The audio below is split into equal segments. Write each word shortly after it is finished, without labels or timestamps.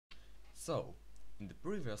So, in the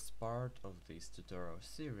previous part of this tutorial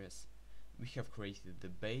series, we have created the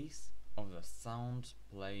base of the sound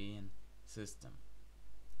playing system.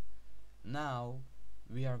 Now,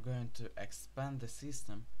 we are going to expand the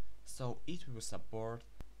system so it will support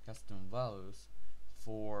custom values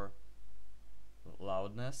for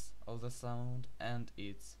loudness of the sound and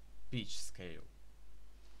its pitch scale.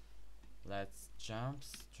 Let's jump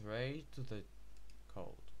straight to the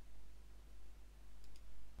code.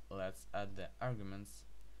 Let's add the arguments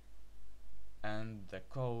and the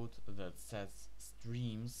code that sets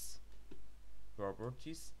streams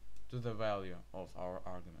properties to the value of our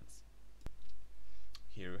arguments.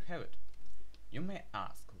 Here you have it. You may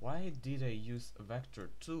ask, why did I use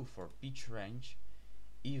vector2 for pitch range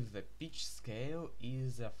if the pitch scale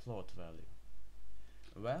is a float value?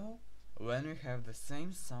 Well, when you have the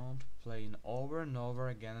same sound playing over and over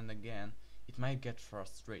again and again, it might get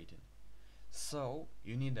frustrating. So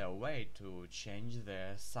you need a way to change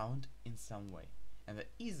the sound in some way, and the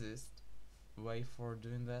easiest way for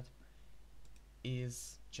doing that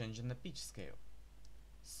is changing the pitch scale.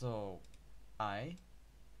 So I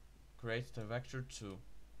created a vector2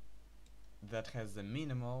 that has the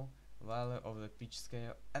minimal value of the pitch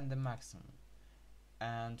scale and the maximum,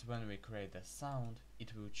 and when we create a sound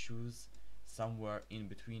it will choose somewhere in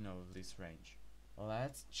between of this range.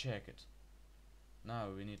 Let's check it. Now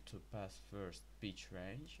we need to pass first pitch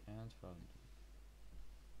range and volume.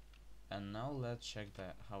 And now let's check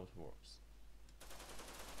how it works.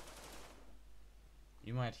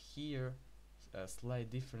 You might hear a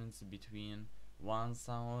slight difference between one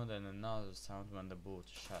sound and another sound when the boot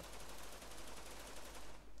is shut.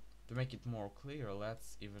 To make it more clear,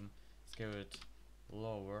 let's even scale it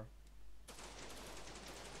lower.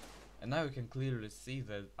 And now you can clearly see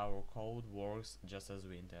that our code works just as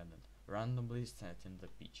we intended, randomly setting the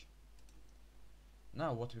pitch.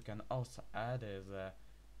 Now what we can also add is a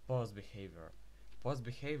pause behavior. Pause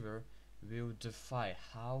behavior will define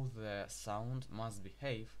how the sound must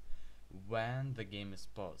behave when the game is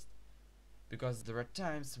paused. Because there are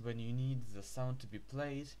times when you need the sound to be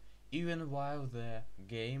played even while the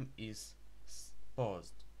game is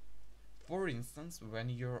paused. For instance, when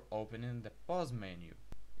you're opening the pause menu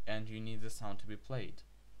and you need the sound to be played.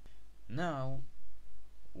 Now,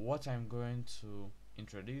 what I'm going to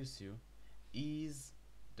introduce you is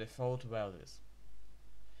default values.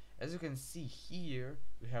 As you can see here,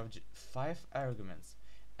 we have 5 arguments,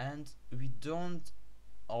 and we don't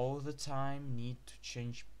all the time need to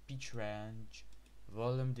change pitch range,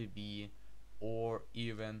 volume dB, or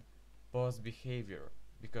even pause behavior,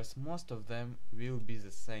 because most of them will be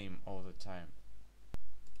the same all the time.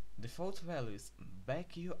 Default values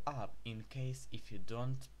back you up in case if you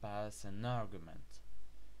don't pass an argument,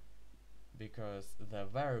 because the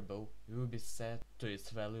variable will be set to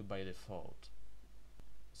its value by default.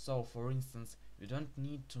 So for instance, we don't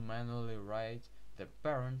need to manually write the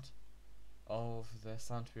parent of the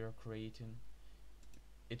sound we are creating.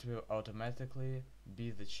 It will automatically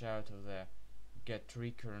be the child of the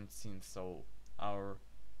getRecurrentSynth, so our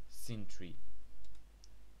scene tree,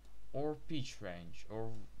 or pitch range,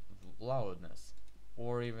 or loudness,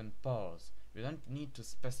 or even pause. We don't need to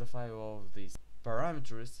specify all of these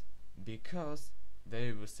parameters because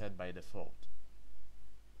they will be set by default.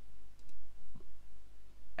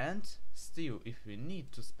 And still, if we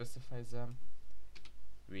need to specify them,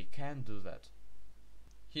 we can do that.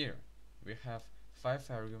 Here we have 5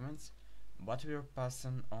 arguments, but we are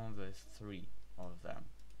passing on the 3 of them.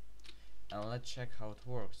 And let's check how it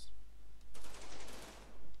works.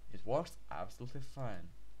 It works absolutely fine.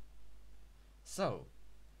 So,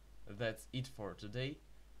 that's it for today.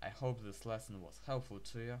 I hope this lesson was helpful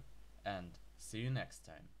to you, and see you next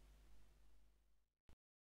time.